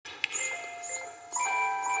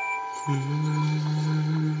I'm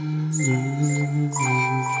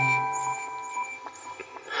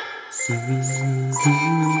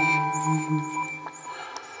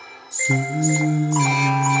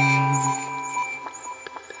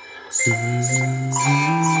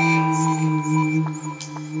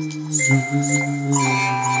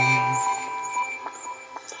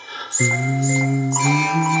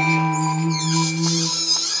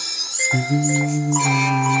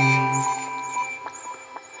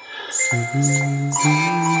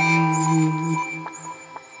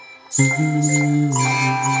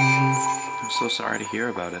so sorry to hear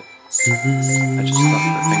about it. I just thought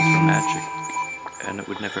that things were magic and it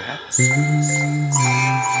would never happen.